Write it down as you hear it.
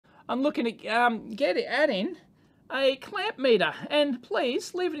I'm looking at adding a clamp meter, and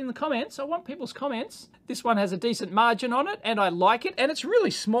please leave it in the comments. I want people's comments. This one has a decent margin on it, and I like it, and it's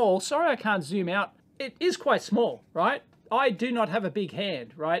really small. Sorry I can't zoom out. It is quite small, right? I do not have a big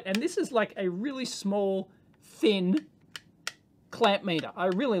hand, right? And this is like a really small, thin clamp meter. I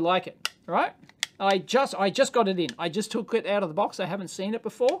really like it, right? I just got it in. I just took it out of the box. I haven't seen it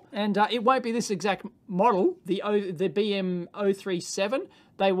before. And it won't be this exact model, the BM037.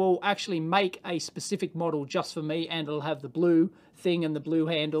 They will actually make a specific model just for me, and it'll have the blue thing and the blue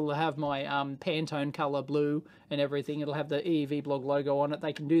handle. It'll have my Pantone color blue and everything. It'll have the EEVblog logo on it.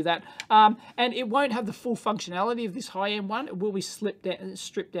 They can do that. And it won't have the full functionality of this high-end one. It will be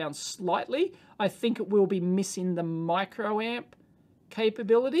stripped down slightly. I think it will be missing the microamp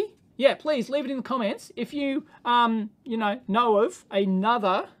capability. Yeah, please leave it in the comments if you, you know of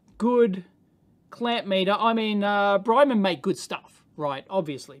another good clamp meter. I mean, Brymen make good stuff, right?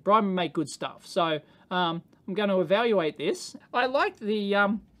 Obviously, Brymen make good stuff. So I'm going to evaluate this. I like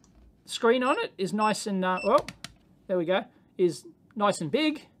the screen on it. Is nice and oh, there we go. Is nice and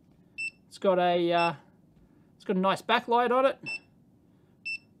big. It's got a nice backlight on it.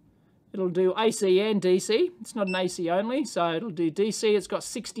 It'll do AC and DC. It's not an AC only, so it'll do DC. It's got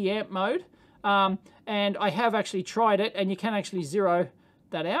 60 amp mode. And I have actually tried it, and you can actually zero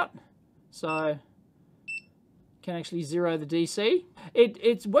that out. So you can actually zero the DC.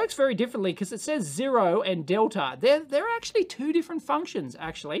 It works very differently because it says 0 and delta. They're actually two different functions,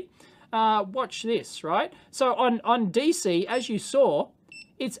 actually. Watch this, right? So on DC, as you saw,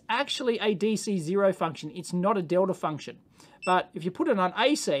 it's actually a DC 0 function. It's not a delta function. But if you put it on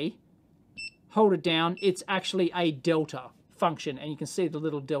AC, hold it down, it's actually a delta function, and you can see the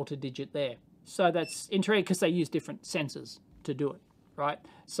little delta digit there. So that's interesting because they use different sensors to do it, right?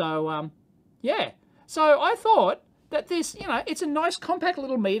 So, yeah. So I thought that this, you know, it's a nice compact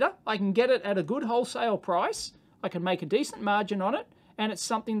little meter. I can get it at a good wholesale price. I can make a decent margin on it, and it's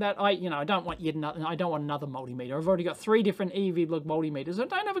something that I don't want another multimeter. I've already got 3 different EEVblog multimeters. I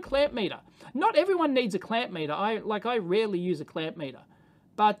don't have a clamp meter. Not everyone needs a clamp meter. I rarely use a clamp meter.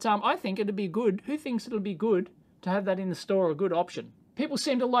 But I think it'd be good. Who thinks it'll be good to have that in the store? A good option. People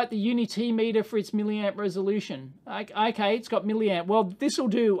seem to like the Unity meter for its milliamp resolution. Okay, it's got milliamp. Well, this will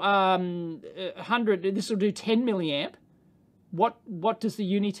do 100. This will do 10 milliamp. What does the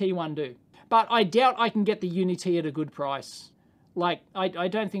Unity one do? But I doubt I can get the Unity at a good price. Like I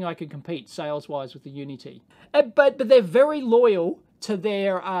don't think I could compete sales-wise with the Unity. But they're very loyal to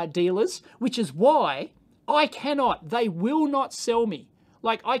their dealers, which is why I cannot. They will not sell me.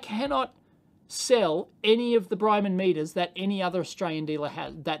 Like, I cannot sell any of the Brymen meters that any other Australian dealer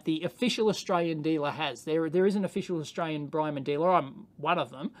has, that the official Australian dealer has. There is an official Australian Brymen dealer. I'm one of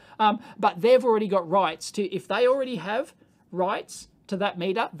them. But they've already got rights to, if they already have rights to that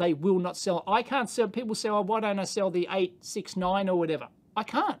meter, they will not sell. I can't sell. People say, oh, why don't I sell the 869 or whatever? I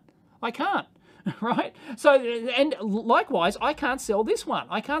can't. Right? So, and likewise, I can't sell this one.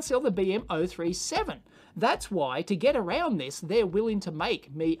 I can't sell the BM037. That's why, to get around this, they're willing to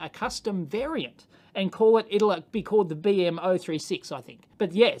make me a custom variant and call it, it'll be called the BM036, I think.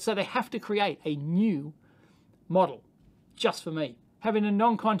 But yeah, so they have to create a new model just for me. Having a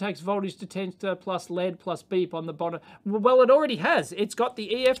non-contact voltage detector plus LED plus beep on the bottom. Well, it already has. It's got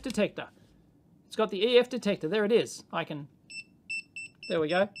the EF detector. It's got the EF detector. There it is. I can, there we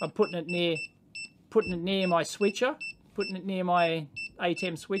go. I'm putting it near my switcher, putting it near my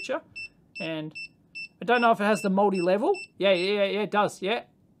ATEM switcher, and I don't know if it has the multi-level. Yeah, it does, yeah.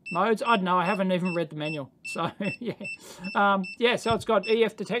 Modes, I don't know, I haven't even read the manual. So, yeah. Yeah, so it's got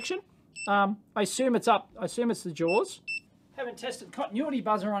EF detection. I assume it's up. I assume it's the jaws. Haven't tested continuity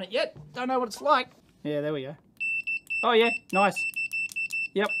buzzer on it yet. Don't know what it's like. Yeah, there we go. Oh, yeah, nice.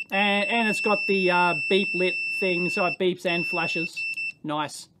 Yep, and it's got the beep lit thing, so it beeps and flashes.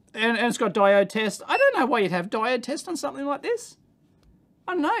 Nice. And it's got diode test. I don't know why you'd have diode test on something like this.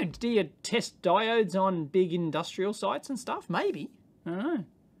 I don't know. Do you test diodes on big industrial sites and stuff? Maybe. I don't know.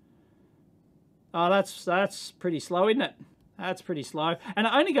 Oh, that's pretty slow, isn't it? That's pretty slow. And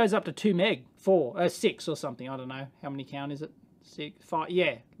it only goes up to 2 meg, 6 or something. I don't know. How many count is it? 6, 5.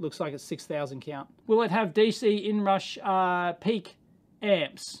 Yeah, looks like it's 6,000 count. Will it have DC inrush peak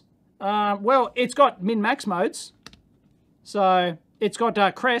amps? Well, it's got min-max modes. So it's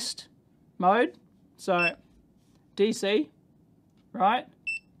got crest mode. So DC, right?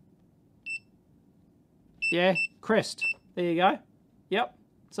 Yeah, crest. There you go. Yep.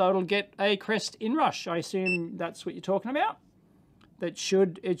 So it'll get a crest inrush. I assume that's what you're talking about. It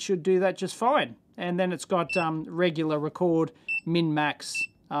should do that just fine. And then it's got regular record min-max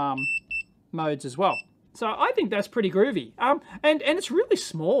modes as well. So I think that's pretty groovy. And it's really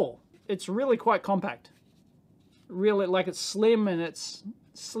small. It's really quite compact. Really, like, it's slim and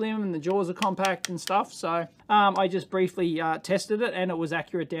the jaws are compact and stuff. So I just briefly tested it, and it was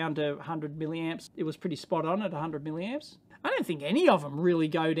accurate down to 100 milliamps. It was pretty spot on at 100 milliamps. I don't think any of them really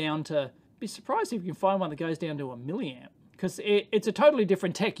go down to... Be surprised if you can find one that goes down to a milliamp, because it's a totally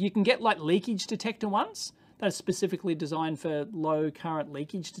different tech. You can get like leakage detector ones that are specifically designed for low current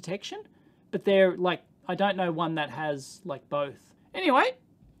leakage detection, but they're like, I don't know one that has like both. Anyway,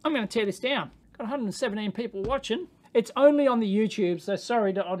 I'm going to tear this down. Got 117 people watching. It's only on the YouTube, so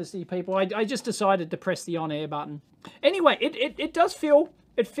sorry to Odyssey people. I just decided to press the on air button. Anyway, it does feel,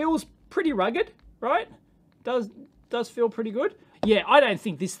 it feels pretty rugged, right? Does feel pretty good. Yeah, I don't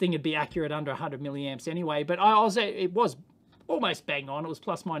think this thing would be accurate under 100 milliamps anyway, but I'll say it was almost bang on. It was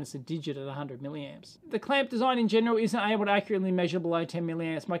plus minus a digit at 100 milliamps. The clamp design in general isn't able to accurately measure below 10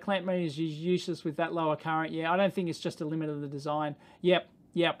 milliamps. My clamp meter is useless with that lower current. Yeah, I don't think it's just a limit of the design. Yep.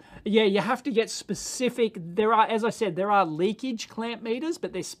 Yeah, you have to get specific. There are, as I said, there are leakage clamp meters,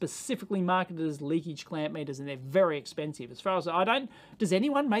 but they're specifically marketed as leakage clamp meters, and they're very expensive. As far as does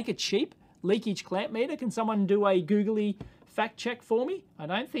anyone make a cheap leakage clamp meter? Can someone do a googly fact check for me? I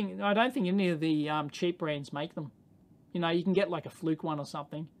don't think any of the cheap brands make them. You know, you can get like a Fluke one or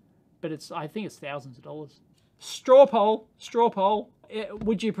something, but I think it's thousands of dollars. Straw poll.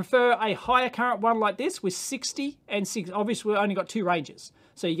 Would you prefer a higher current one like this with 60 and 6? Obviously, we've only got two ranges,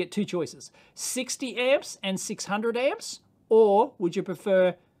 so you get two choices: 60 amps and 600 amps, or would you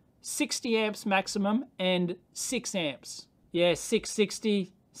prefer 60 amps maximum and 6 amps? Yeah,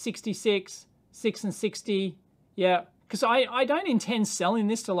 660, 66, 6 and 60. Yeah, because I don't intend selling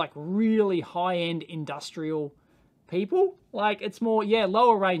this to like really high-end industrial people. Like, it's more, yeah,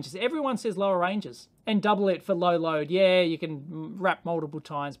 lower ranges. Everyone says lower ranges. And double it for low load. Yeah, you can wrap multiple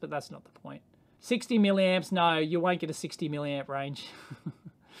times, but that's not the point. 60 milliamps, no, you won't get a 60 milliamp range.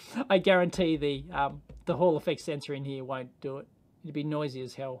 I guarantee the Hall effect sensor in here won't do it. It'd be noisy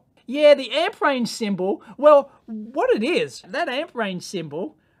as hell. Yeah, the amp range symbol, well, what it is, that amp range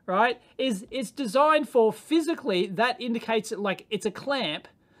symbol, right, is it's designed for physically, that indicates it like it's a clamp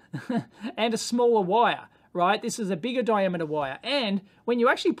and a smaller wire. Right, this is a bigger diameter wire, and when you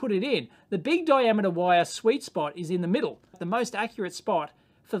actually put it in, the big diameter wire sweet spot is in the middle. The most accurate spot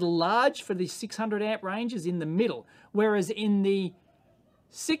for the 600 amp range is in the middle, whereas in the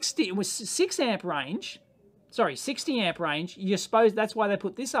 60 amp range, you're supposed, that's why they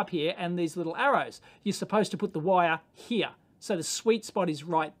put this up here and these little arrows. You're supposed to put the wire here, so the sweet spot is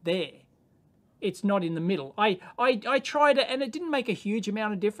right there. It's not in the middle. I tried it, and it didn't make a huge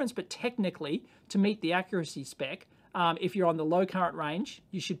amount of difference, but technically, to meet the accuracy spec, if you're on the low current range,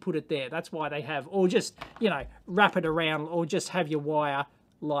 you should put it there. That's why they have, or just, you know, wrap it around, or just have your wire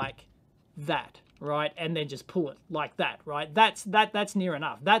like that, right? And then just pull it like that, right? That's near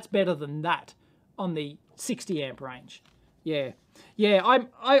enough. That's better than that on the 60 amp range. Yeah. Yeah,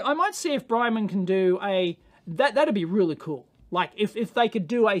 I might see if Brymen can do a, that'd be really cool. Like, if they could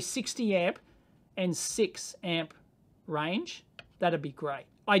do a 60 amp and 6 amp range, that'd be great.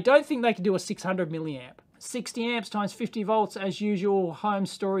 I don't think they could do a 600 milliamp. 60 amps times 50 volts as usual. Home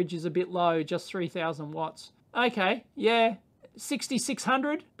storage is a bit low, just 3,000 watts. Okay, yeah,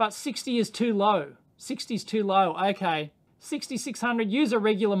 6600, but 60 is too low. 60 is too low, okay. 6600, use a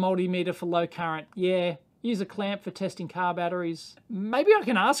regular multimeter for low current. Yeah, use a clamp for testing car batteries. Maybe I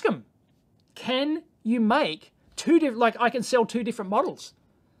can ask them, can you make two different, like I can sell two different models.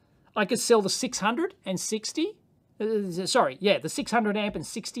 I could sell the 600 and 60, the 600 amp and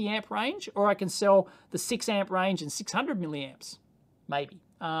 60 amp range, or I can sell the 6 amp range and 600 milliamps, maybe.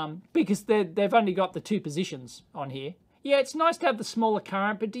 Because they've only got the two positions on here. Yeah, it's nice to have the smaller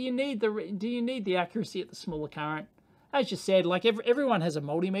current, but do you need the accuracy at the smaller current? As you said, like everyone has a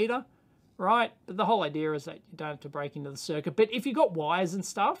multimeter, right? But the whole idea is that you don't have to break into the circuit. But if you've got wires and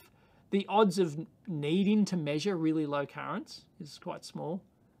stuff, the odds of needing to measure really low currents is quite small.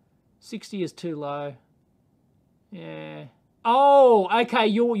 60 is too low. Yeah. Oh, okay,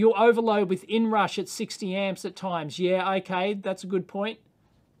 you'll overload with inrush at 60 amps at times. Yeah, okay, that's a good point.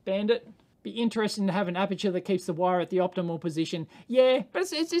 Bandit. Be interesting to have an aperture that keeps the wire at the optimal position. Yeah, but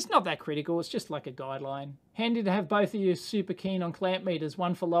it's not that critical. It's just like a guideline. Handy to have both of you super keen on clamp meters.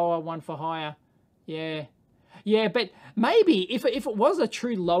 One for lower, one for higher. Yeah. Yeah, but maybe if it was a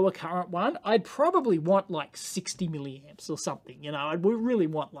true lower current one, I'd probably want like 60 milliamps or something. You know, I'd really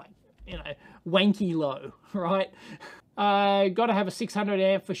want like, you know, wanky low, right? Got to have a 600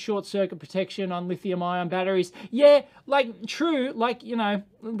 amp for short circuit protection on lithium ion batteries. Yeah, like true, like, you know,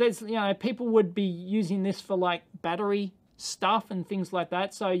 there's, you know, people would be using this for like battery stuff and things like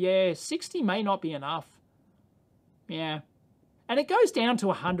that. So yeah, 60 may not be enough. Yeah. And it goes down to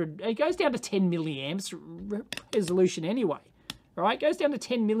 100, it goes down to 10 milliamps resolution anyway, right? It goes down to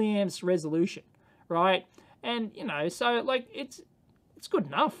 10 milliamps resolution, right? And, you know, so, like, it's good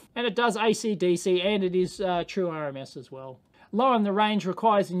enough. And it does AC, DC, and it is true RMS as well. Low in the range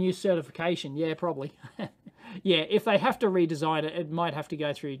requires a new certification. Yeah, probably. Yeah, if they have to redesign it, it might have to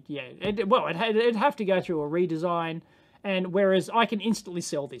go through, yeah, it'd have to go through a redesign. And whereas I can instantly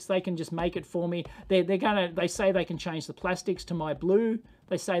sell this, they can just make it for me. They say they can change the plastics to my blue.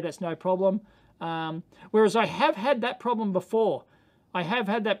 They say that's no problem. Whereas I have had that problem before. I have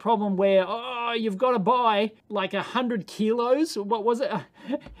had that problem where, oh, you've got to buy like 100 kilos. What was it?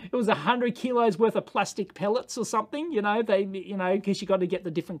 It was 100 kilos worth of plastic pellets or something. You know, because you got to get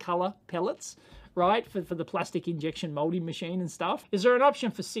the different color pellets, right, for the plastic injection molding machine and stuff. Is there an option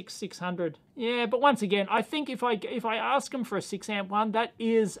for 600? Yeah, but once again, I think if I ask them for a 6 amp one, that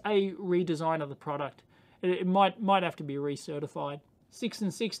is a redesign of the product. It might have to be recertified. 6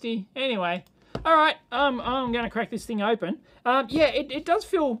 and 60. Anyway, all right. I'm going to crack this thing open. Yeah, it does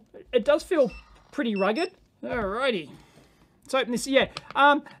feel pretty rugged. Alrighty. Let's open this. Yeah.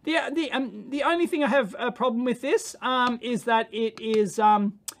 The only thing I have a problem with this is that it is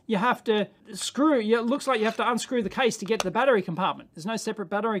you have to screw, it looks like you have to unscrew the case to get to the battery compartment. There's no separate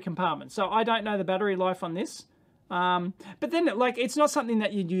battery compartment. So I don't know the battery life on this. But then, like, it's not something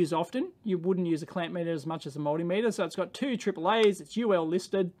that you'd use often. You wouldn't use a clamp meter as much as a multimeter. So it's got 2 AAAs. It's UL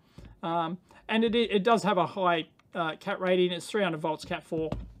listed. And it does have a high cat rating. It's 300 volts cat 4.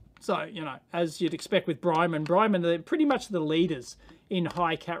 So, you know, as you'd expect with Brymen, they're pretty much the leaders in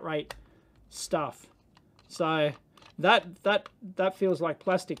high cat rate stuff. So that feels like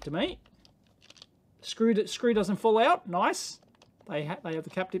plastic to me. Screw doesn't fall out. Nice. They have the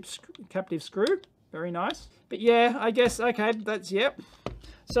captive screw. Very nice. But yeah, I guess, okay, that's, yep.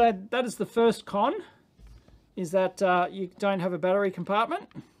 So that is the first con, is that you don't have a battery compartment.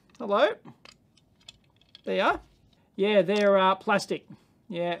 Hello. There you are. Yeah, they're plastic.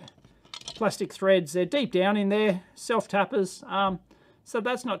 Yeah, plastic threads. They're deep down in there. Self-tappers. So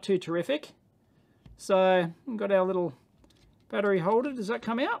that's not too terrific. So we've got our little battery holder. Does that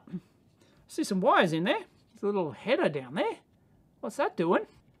come out? I see some wires in there. There's a little header down there. What's that doing?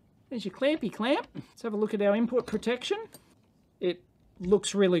 There's your clampy clamp. Let's have a look at our input protection. It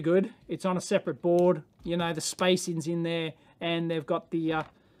looks really good. It's on a separate board. You know, the spacing's in there, and they've got the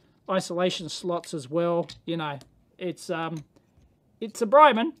isolation slots as well. You know, it's a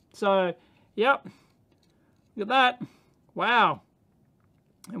Brymen. So, yep. Look at that. Wow.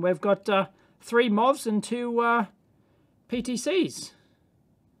 And we've got 3 MOVs and 2 PTCs.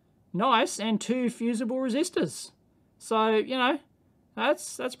 Nice, and 2 fusible resistors. So, you know,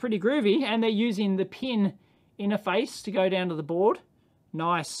 that's pretty groovy. And they're using the pin interface to go down to the board.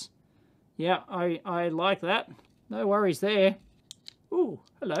 Nice. Yeah, I like that. No worries there. Ooh,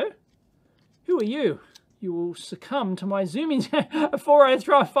 hello. Who are you? You will succumb to my zooming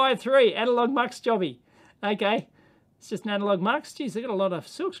 40353 analog mux jobby. Okay. It's just an analog mux. Geez, they got a lot of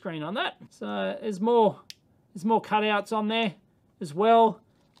silkscreen on that. So there's more cutouts on there as well.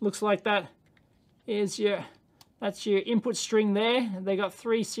 Looks like that's your input string there. They got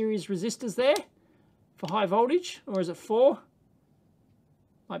 3 series resistors there for high voltage, or is it 4?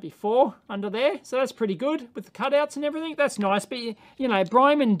 Might be 4 under there. So that's pretty good with the cutouts and everything. That's nice. But you know,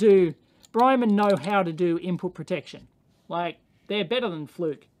 Brymen know how to do input protection. Like, they're better than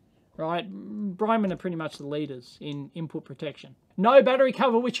Fluke. Right? Brymen are pretty much the leaders in input protection. No battery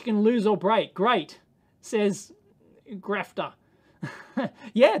cover which you can lose or break. Great, says Grafter.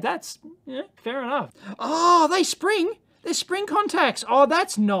 Yeah, that's fair enough. Oh, they're spring contacts. Oh,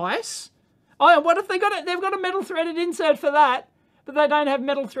 that's nice. Oh, what if they've got a metal threaded insert for that, but they don't have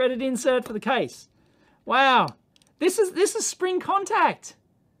metal threaded insert for the case? Wow, this is spring contact.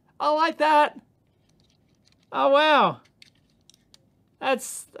 I like that. Oh wow.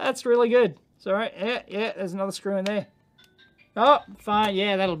 That's really good. Sorry, yeah, there's another screw in there. Oh, fine,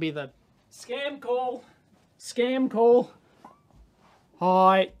 yeah, that'll be the scam call. Scam call.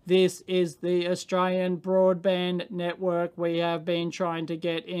 Hi, this is the Australian Broadband Network. We have been trying to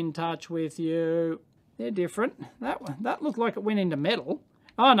get in touch with you. They're different. That looked like it went into metal.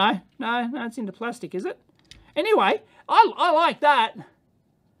 Oh no, it's into plastic, is it? Anyway, I like that.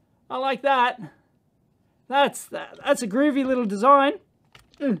 I like that. That's a groovy little design.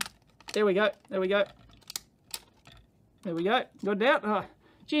 There we go. There we go. There we go. Got it out. Oh,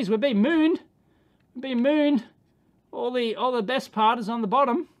 geez, we're being mooned. We're being mooned. All the best part is on the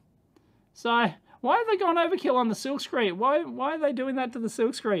bottom. So why have they gone overkill on the silk screen? Why are they doing that to the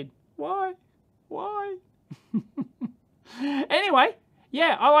silk screen? Why? Anyway,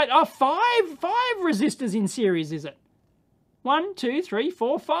 Yeah, I like, oh, five resistors in series, is it? 1, 2, 3,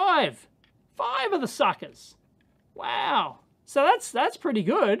 4, 5. 5 of the suckers. Wow. So that's pretty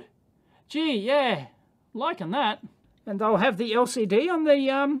good. Gee, yeah, liking that. And they'll have the LCD on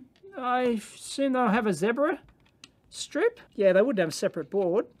the, I assume they'll have a zebra strip. Yeah, they would have a separate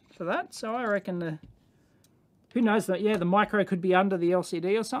board for that. So I reckon who knows, that? Yeah, the micro could be under the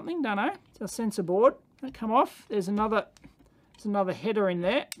LCD or something, don't know. It's a sensor board. Don't come off. There's another header in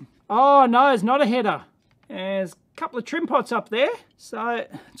there. Oh, no, it's not a header. There's a couple of trim pots up there. So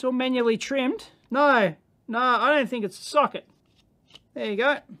it's all manually trimmed. No, I don't think it's a socket. There you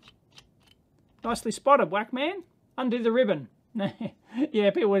go. Nicely spotted, Whackman. Undo the ribbon.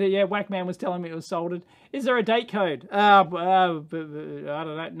 Yeah, Whackman was telling me it was soldered. Is there a date code? I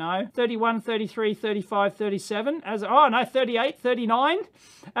don't know. 31, 33, 35, 37. Oh, no, 38, 39.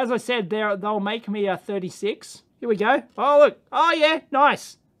 As I said, they'll make me a 36. Here we go. Oh, look. Oh, yeah,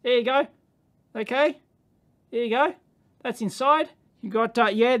 nice. There you go. Okay. There you go. That's inside. You've got,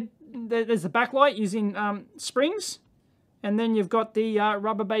 there's the backlight using springs. And then you've got the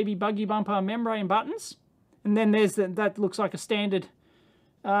rubber baby buggy bumper membrane buttons. And then there's that looks like a standard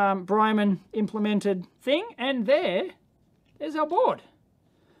Brymen implemented thing. And there's our board.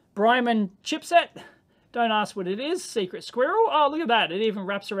 Brymen chipset. Don't ask what it is. Secret squirrel. Oh, look at that. It even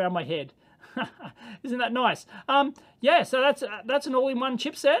wraps around my head. Isn't that nice? Yeah, so that's an all-in-one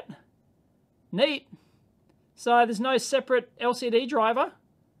chipset. Neat. So there's no separate LCD driver.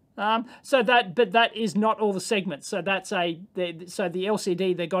 But that is not all the segments. So that's so the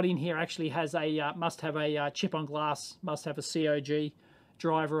LCD they got in here actually has must have a chip on glass, must have a COG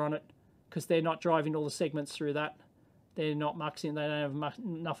driver on it, because they're not driving all the segments through that. They're not muxing. They don't have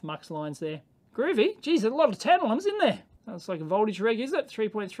enough mux lines there. Groovy. Geez, there's a lot of tantalums in there. That's like a voltage reg, is it?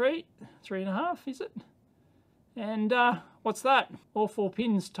 3.3, 3.5, is it? And what's that? All 4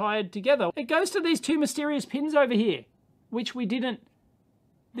 pins tied together. It goes to these 2 mysterious pins over here, which we didn't.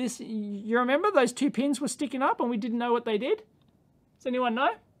 You remember those 2 pins were sticking up and we didn't know what they did? Does anyone know?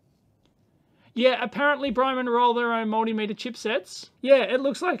 Yeah, apparently Brymen roll their own multimeter chipsets. Yeah, it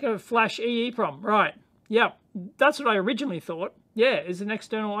looks like a flash EEPROM. Right. Yep. That's what I originally thought. Yeah, is an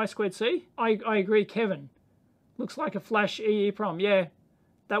external I2C. I agree, Kevin. Looks like a flash EEPROM. Yeah,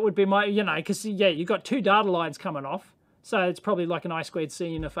 that would be my, because, yeah, you've got 2 data lines coming off. So it's probably like an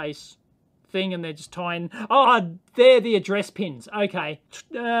I2C interface thing, and they're just tying. Oh, they're the address pins. Okay.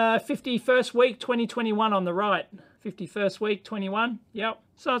 51st week 2021 on the right. 51st week 21. Yep.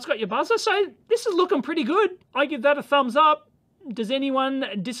 So it's got your buzzer. So this is looking pretty good. I give that a thumbs up. Does anyone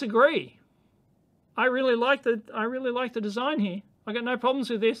disagree? I really like the design here. I got no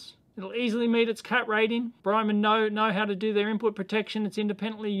problems with this. It'll easily meet its CAT rating. Brymen know how to do their input protection. It's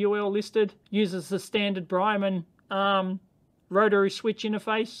independently UL listed. Uses the standard Brymen rotary switch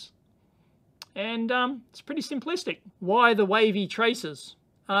interface. And it's pretty simplistic. Why the wavy traces?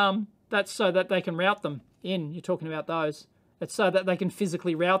 That's so that they can route them in. You're talking about those. It's so that they can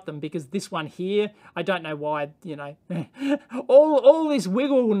physically route them, because this one here, I don't know why, all this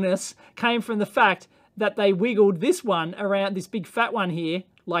wiggleness came from the fact that they wiggled this one around, this big fat one here,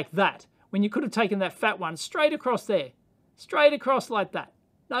 like that. When you could have taken that fat one straight across there. Straight across like that.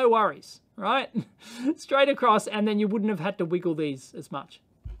 No worries, right? Straight across, and then you wouldn't have had to wiggle these as much.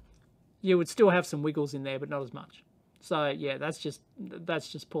 You would still have some wiggles in there, but not as much. So yeah, that's just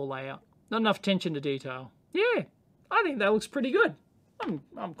poor layout. Not enough attention to detail. Yeah, I think that looks pretty good.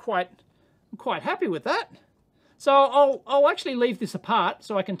 I'm quite happy with that. So I'll actually leave this apart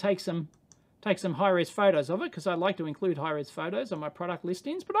so I can take some high-res photos of it, because I like to include high-res photos on my product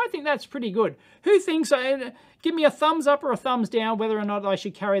listings. But I think that's pretty good. Who thinks? Give me a thumbs up or a thumbs down whether or not I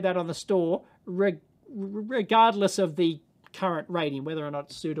should carry that on the store, regardless of the current rating, whether or not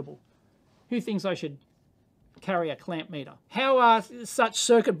it's suitable. Who thinks I should carry a clamp meter? How are such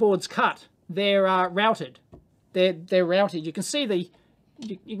circuit boards cut? They're routed. They're routed. You can see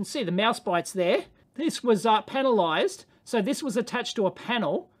the mouse bites there. This was panelized, so this was attached to a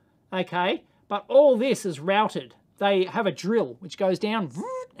panel, okay? But all this is routed. They have a drill which goes down,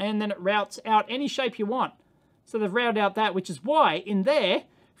 and then it routes out any shape you want. So they've routed out that, which is why in there,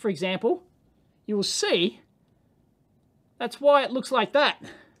 for example, you will see that's why it looks like that.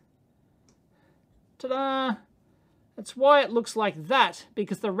 Ta-da! That's why it looks like that,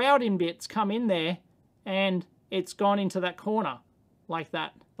 because the routing bits come in there and it's gone into that corner like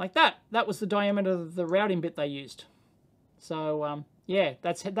that. Like that. That was the diameter of the routing bit they used. So yeah,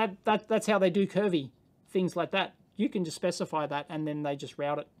 that's how they do curvy things like that. You can just specify that and then they just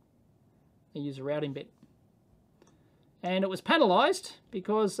route it. They use a routing bit. And it was panelized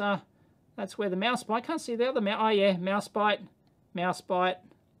because that's where the mouse bite. I can't see the other mouse. Oh yeah, mouse bite. mouse bite.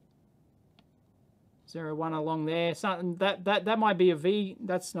 0.1 along there. Something that might be a V.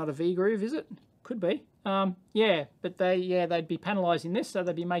 That's not a V groove, is it? Could be. Yeah, but they'd be panelizing this, so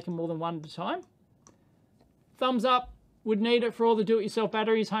they'd be making more than one at a time. Thumbs up. Would need it for all the do-it-yourself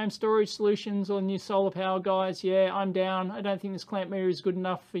batteries, home storage solutions, or new solar power guys. Yeah, I'm down. I don't think this clamp meter is good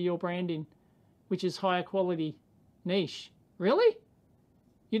enough for your branding, which is higher quality niche. Really?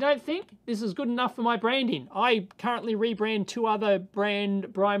 You don't think this is good enough for my branding? I currently rebrand 2 other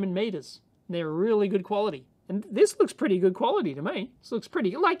brand Brymen meters. They're really good quality. And this looks pretty good quality to me. This looks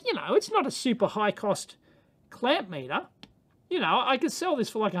pretty, like, you know, it's not a super high cost clamp meter. You know, I could sell this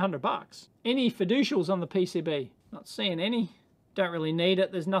for like $100. Any fiducials on the PCB? Not seeing any. Don't really need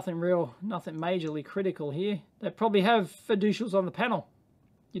it. There's nothing majorly critical here. They probably have fiducials on the panel.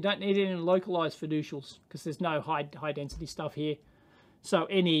 You don't need any localized fiducials because there's no high density stuff here. So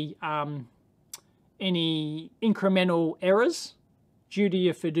any incremental errors due to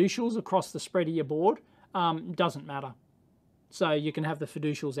your fiducials across the spread of your board doesn't matter. So you can have the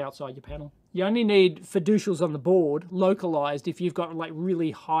fiducials outside your panel. You only need fiducials on the board localized if you've got like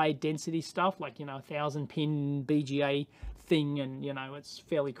really high density stuff, like, you know, 1,000 pin BGA thing, and, you know, it's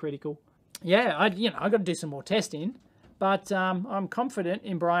fairly critical. Yeah, I got to do some more testing, but I'm confident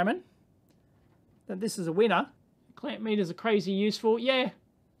in Brymen that this is a winner. Clamp meters are crazy useful. Yeah,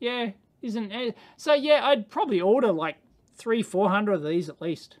 isn't it? So yeah, I'd probably order like 300-400 of these at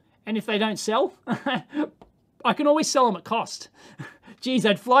least. And if they don't sell, I can always sell them at cost. Geez,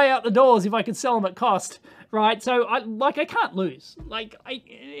 I'd fly out the doors if I could sell them at cost, right? So I can't lose. Like,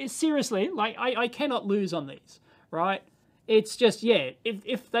 seriously, like I cannot lose on these, right? It's just, yeah,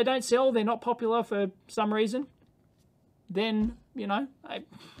 if they don't sell, they're not popular for some reason, then, you know,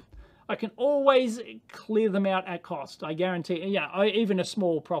 I can always clear them out at cost. I guarantee, yeah, even a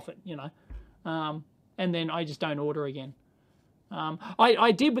small profit, you know, and then I just don't order again.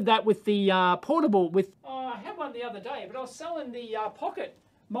 I did with that with the portable, I had one the other day, but I was selling the pocket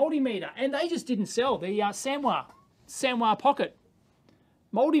multimeter, and they just didn't sell. The Sanwa pocket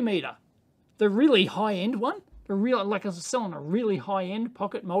multimeter, the really high-end one, like I was selling a really high-end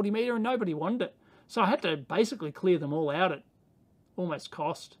pocket multimeter, and nobody wanted it. So I had to basically clear them all out at almost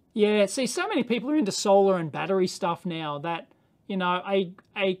cost. Yeah, see, so many people are into solar and battery stuff now that, you know,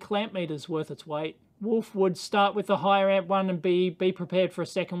 a clamp meter's worth its weight. Wolf would start with the higher amp one and be prepared for a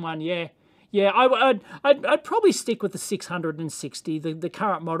second one. Yeah, I'd probably stick with the 660, the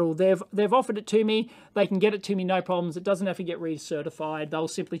current model. They've offered it to me. They can get it to me, no problems. It doesn't have to get recertified. They'll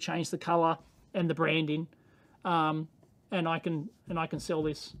simply change the color and the branding, and I can sell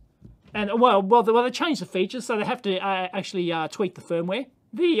this. And well, they changed the features, so they have to actually tweak the firmware.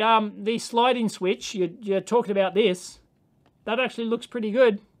 The sliding switch, you're talking about this. That actually looks pretty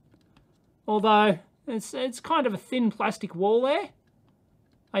good, although it's kind of a thin plastic wall there.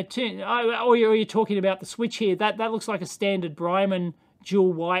 Or you're talking about the switch here. That looks like a standard Brymen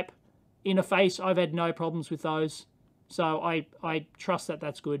dual wipe interface. I've had no problems with those, so I trust that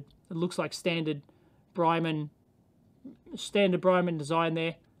that's good. It looks like standard Brymen design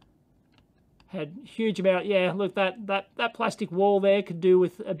there. Had huge amount. Yeah, look, that plastic wall there could do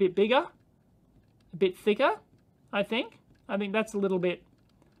with a bit bigger, a bit thicker. I think that's a little bit.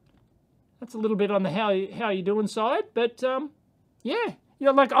 That's a little bit on the how you doing side, but yeah, you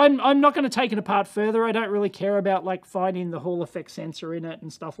know, like I'm not going to take it apart further. I don't really care about like finding the Hall effect sensor in it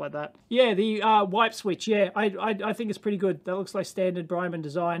and stuff like that. Yeah, the wipe switch. Yeah, I think it's pretty good. That looks like standard Brymen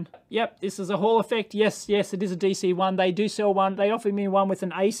design. Yep, this is a Hall effect. Yes, it is a DC one. They do sell one. They offered me one with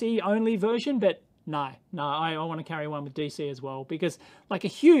an AC only version, but no, I want to carry one with DC as well, because like a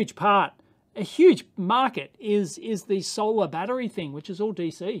huge market is the solar battery thing, which is all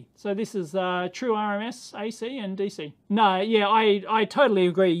DC. So this is true RMS, AC, and DC. No, yeah, I totally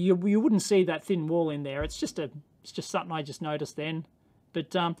agree. You wouldn't see that thin wall in there. It's just something I just noticed then.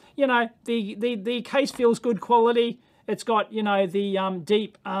 But you know, the case feels good quality. It's got, you know, the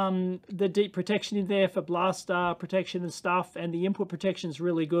deep protection in there for blast protection and stuff, and the input protection is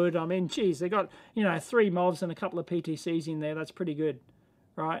really good. I mean, geez, they got, you know, 3 MOVs and a couple of PTCs in there. That's pretty good,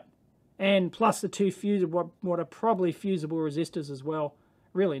 right? And plus the 2 what are probably fusible resistors as well.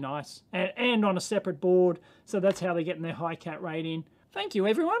 Really nice. And on a separate board, so that's how they're getting their high cat rating. Thank you,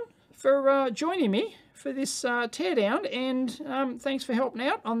 everyone, for joining me for this teardown, and thanks for helping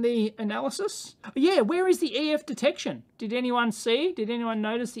out on the analysis. Yeah, where is the EF detection? Did anyone see? Did anyone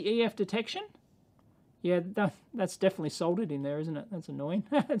notice the EF detection? Yeah, that's definitely soldered in there, isn't it? That's annoying.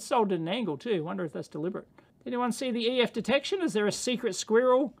 It's soldered at an angle too. Wonder if that's deliberate. Did anyone see the EF detection? Is there a secret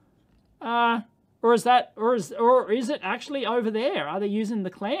squirrel? Or is it actually over there? Are they using the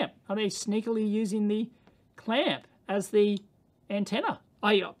clamp? Are they sneakily using the clamp as the antenna.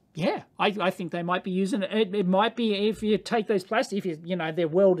 I think they might be using it. It might be, if you take those plastic, if you know, they're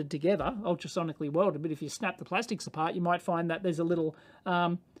welded together, ultrasonically welded, but if you snap the plastics apart, you might find that there's a little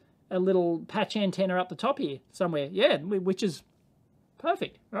patch antenna up the top here somewhere. Yeah, which is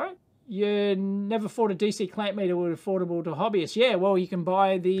perfect, all right? You never thought a DC clamp meter would be affordable to hobbyists. Yeah, well, you can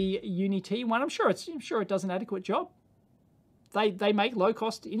buy the Uni-T one. I'm sure it does an adequate job. They make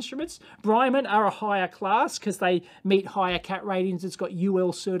low-cost instruments. Brymen are a higher class because they meet higher CAT ratings. It's got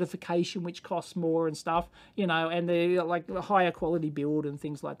UL certification, which costs more and stuff, you know, and they're like a higher quality build and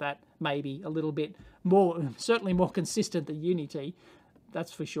things like that. Maybe a little bit more, certainly more consistent than Uni-T,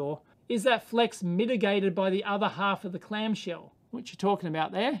 that's for sure. Is that flex mitigated by the other half of the clamshell? What you talking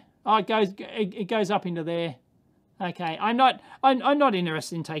about there? Oh, it goes up into there. Okay, I'm not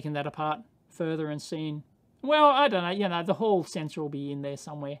interested in taking that apart further and seeing. Well, I don't know, you know, the Hall sensor will be in there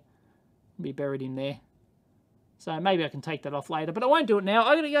somewhere. Be buried in there. So maybe I can take that off later, but I won't do it now.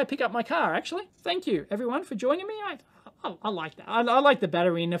 I'm going to go pick up my car, actually. Thank you, everyone, for joining me. I like that. I like the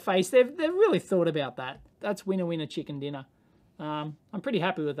battery interface. They've really thought about that. That's winner, winner, chicken dinner. I'm pretty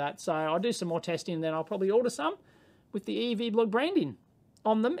happy with that. So I'll do some more testing, and then I'll probably order some with the EEVblog branding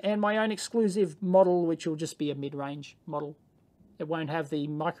on them, and my own exclusive model, which will just be a mid-range model. It won't have the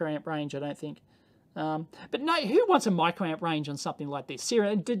microamp range, I don't think. But no, who wants a microamp range on something like this?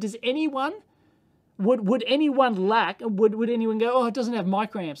 Seriously, does anyone, would anyone lack, would anyone go, oh, it doesn't have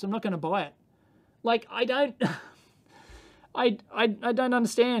microamps, I'm not going to buy it? Like, I don't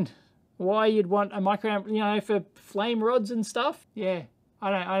understand why you'd want a microamp, you know, for flame rods and stuff. Yeah,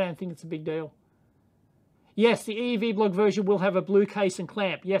 I don't think it's a big deal. Yes, the EEVblog version will have a blue case and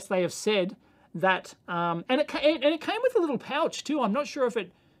clamp. Yes, they have said that, and it came with a little pouch too. I'm not sure if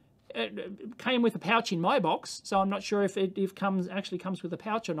it came with a pouch in my box, so I'm not sure if it actually comes with a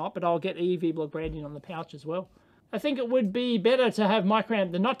pouch or not, but I'll get EEVblog branding on the pouch as well. I think it would be better to have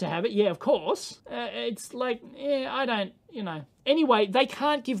microamp than not to have it. Yeah, of course. It's like, yeah, I don't, you know. Anyway, they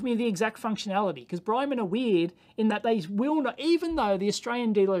can't give me the exact functionality because Brymen are weird in that they will not, even though the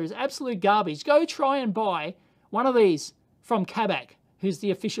Australian dealer is absolute garbage, go try and buy one of these from Kabak, who's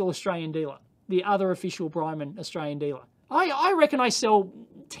the official Australian dealer, the other official Brymen Australian dealer. I reckon I sell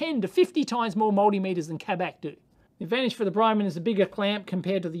 10 to 50 times more multimeters than Kabak do. The advantage for the Brymen is a bigger clamp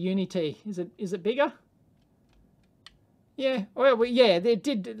compared to the Uni-T. Is it bigger? Yeah, well, yeah, they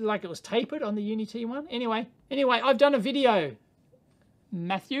did, like it was tapered on the Uni-T one. Anyway, I've done a video,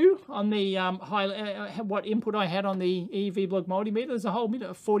 Matthew, on the what input I had on the EEVblog multimeter. There's a whole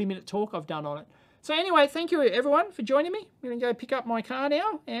 40-minute talk I've done on it. So anyway, thank you everyone for joining me. I'm going to go pick up my car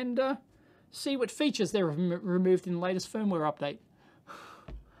now and see what features they've removed in the latest firmware update.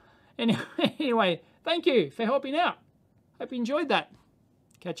 Anyway, thank you for helping out. Hope you enjoyed that.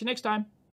 Catch you next time.